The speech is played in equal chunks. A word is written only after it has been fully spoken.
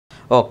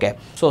okay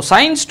so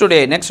science today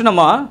next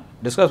நம்ம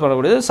discuss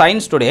பண்ணக்கூடியது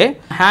science today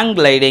hang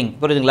gliding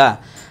புரியுதுங்களா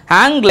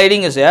hang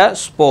gliding is a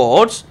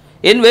sports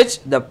in which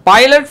the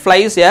pilot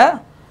flies a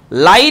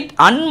light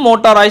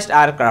அன்மோட்டரைஸ்ட்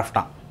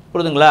ஏர்கிராஃப்டாக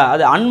புரியுதுங்களா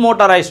அது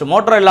அன்மோட்டரைஸ்டு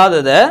motor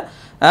இல்லாதது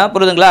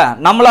புரியுதுங்களா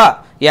நம்மளா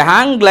எ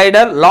hang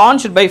glider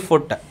launched by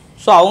food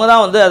so அவங்க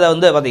தான் வந்து அதை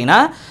வந்து பார்த்திங்கன்னா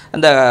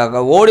இந்த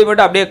ஓடி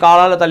போய்ட்டு அப்படியே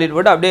காலால் தள்ளிட்டு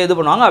போய்ட்டு அப்படியே இது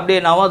பண்ணுவாங்க அப்படியே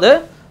நான் அது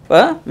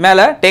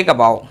மேலே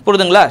டேக்கப் ஆகும்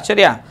புரியுதுங்களா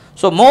சரியா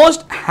so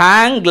most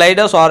hang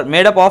gliders are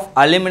made up of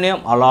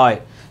aluminium alloy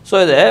so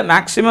இது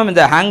மேக்ஸிமம்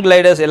இந்த ஹேங்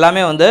கிளைடர்ஸ்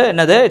எல்லாமே வந்து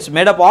என்னது it's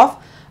made up of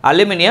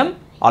aluminium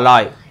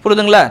alloy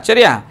புரியுதுங்களா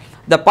சரியா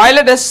த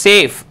பைலட் இஸ்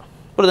சேஃப்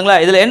புரியுதுங்களா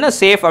இதில் என்ன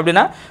சேஃப்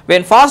அப்படின்னா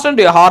when fastened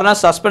to a harness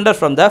suspended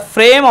from the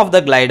frame of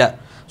the glider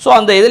so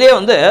அந்த இதுலேயே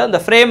வந்து அந்த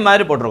ஃப்ரேம்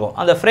மாதிரி போட்டிருக்கும்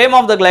அந்த ஃப்ரேம்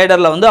ஆஃப் த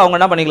கிளைடரில் வந்து அவங்க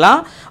என்ன பண்ணிக்கலாம்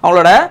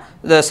அவங்களோட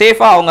இந்த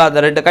சேஃபாக அவங்க அந்த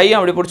ரெண்டு கையும்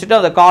அப்படி பிடிச்சிட்டு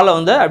அந்த காலை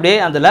வந்து அப்படியே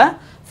அதில்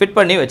ஃபிட்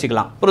பண்ணி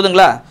வச்சுக்கலாம்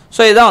புரியுதுங்களா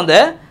ஸோ இதுதான் வந்து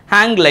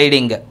ஹேங்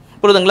கிளைடிங்கு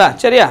புரியுதுங்களா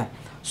சரியா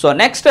ஸோ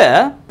நெக்ஸ்ட்டு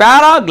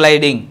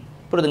பேராகிளைடிங்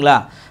புரியுதுங்களா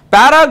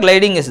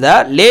paragliding is the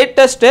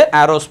latest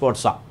aero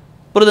ஸ்போர்ட்ஸாக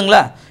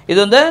புரியுதுங்களா இது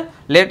வந்து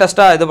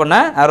லேட்டஸ்ட்டாக இது பண்ண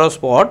aero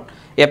sport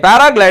a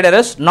paraglider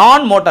is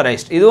non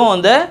motorized இதுவும்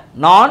வந்து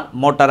non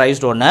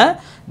motorized ஒன்று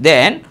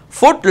then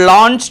foot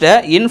launched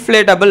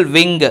inflatable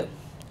wing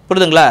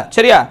புரியுதுங்களா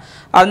சரியா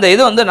அந்த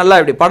இது வந்து நல்லா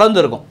இப்படி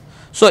படர்ந்து இருக்கும்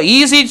so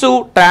easy to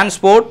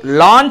transport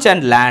launch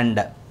and land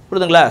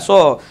புரியுதுங்களா ஸோ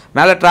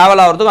மேலே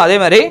ட்ராவல் ஆகிறதுக்கும் அதே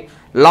மாதிரி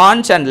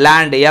லான்ச் அண்ட்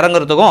லேண்ட்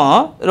இறங்குறதுக்கும்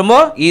ரொம்ப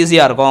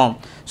ஈஸியாக இருக்கும்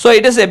so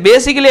it is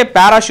basically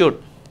parachute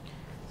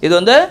இது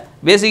வந்து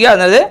பேசிக்காக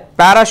என்னது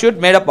parachute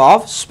made up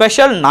of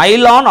special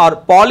nylon R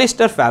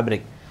polyester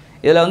fabric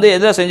இதில் வந்து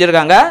எதில்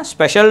செஞ்சுருக்காங்க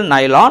special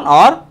nylon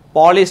R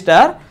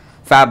polyester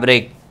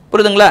fabric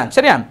புரியுதுங்களா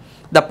சரியா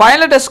த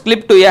pilot is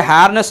clip to a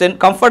harness in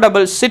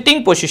comfortable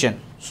sitting position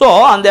so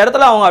அந்த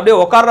இடத்துல அவங்க அப்படியே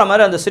உட்கார்ற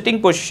மாதிரி அந்த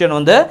சிட்டிங் பொசிஷன்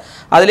வந்து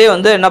அதிலே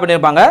வந்து என்ன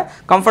பண்ணியிருப்பாங்க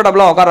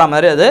கம்ஃபர்டபுளாக உட்கார்ற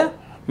மாதிரி அது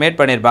மேட்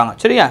பண்ணியிருப்பாங்க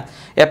சரியா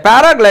எ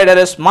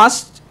பேராகிளைடர் is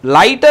must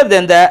lighter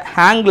then the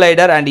hang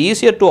glider and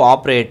easier to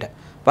operate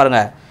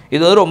பாருங்கள்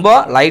இது வந்து ரொம்ப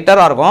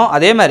லைட்டராக இருக்கும்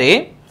அதே மாதிரி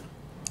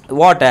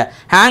வாட்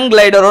ஹேங்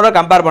கிளைடரோட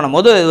கம்பேர்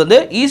பண்ணும்போது இது வந்து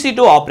ஈஸி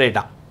டு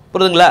ஆப்ரேட்டாக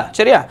புரியுதுங்களா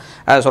சரியா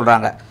அதை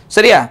சொல்கிறாங்க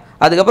சரியா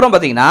அதுக்கப்புறம்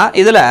பார்த்தீங்கன்னா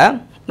இதில்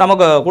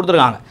நமக்கு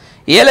கொடுத்துருக்காங்க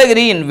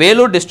ஏலகிரி இன்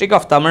Vellore district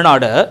of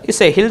Tamil Nadu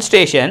is a hill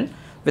station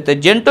with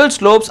gentle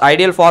slopes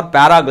ideal for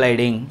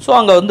paragliding so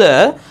அங்கே வந்து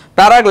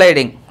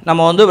பேராகிளைடிங்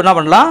நம்ம வந்து என்ன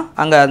பண்ணலாம்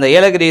அங்கே அந்த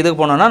ஏலகிரி இதுக்கு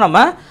போனோம்னா நம்ம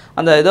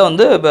அந்த இதை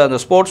வந்து இப்போ அந்த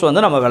ஸ்போர்ட்ஸ்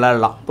வந்து நம்ம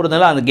விளையாடலாம்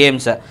புரியுதுங்களா அந்த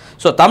கேம்ஸை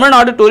so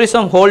Tamil Nadu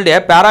tourism hold A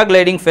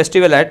paragliding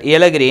festival at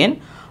Yelagiri in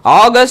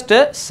August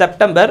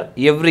September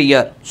every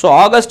year so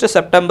August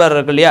September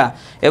இருக்கு இல்லையா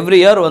எவ்ரி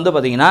இயர் வந்து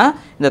பார்த்திங்கன்னா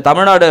இந்த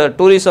தமிழ்நாடு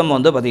டூரிசம்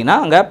வந்து பார்த்திங்கன்னா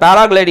அங்கே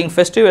பேராகிளைடிங்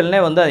ஃபெஸ்டிவல்னே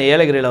வந்து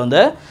ஏலகிரியில்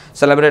வந்து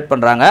செலிப்ரேட்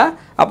பண்ணுறாங்க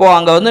அப்போது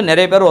அங்கே வந்து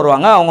நிறைய பேர்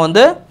வருவாங்க அவங்க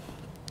வந்து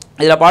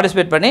இதில்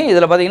பார்ட்டிசிபேட் பண்ணி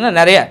இதில் பார்த்திங்கன்னா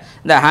நிறைய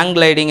இந்த ஹேங்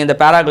கிளைடிங் இந்த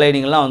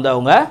பேராகிளைடிங்லாம் வந்து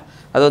அவங்க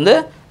அது வந்து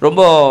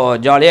ரொம்ப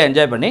ஜாலியாக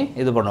என்ஜாய் பண்ணி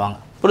இது பண்ணுவாங்க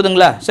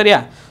புரியுதுங்களா சரியா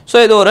ஸோ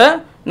இது ஒரு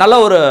நல்ல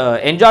ஒரு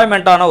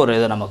என்ஜாய்மெண்ட்டான ஒரு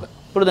இது நமக்கு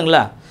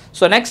புரியுதுங்களா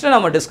ஸோ நெக்ஸ்ட்டு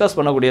நம்ம டிஸ்கஸ்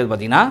பண்ணக்கூடியது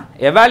பார்த்திங்கன்னா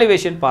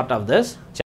எவாலுவேஷன் பார்ட் ஆஃப் திஸ்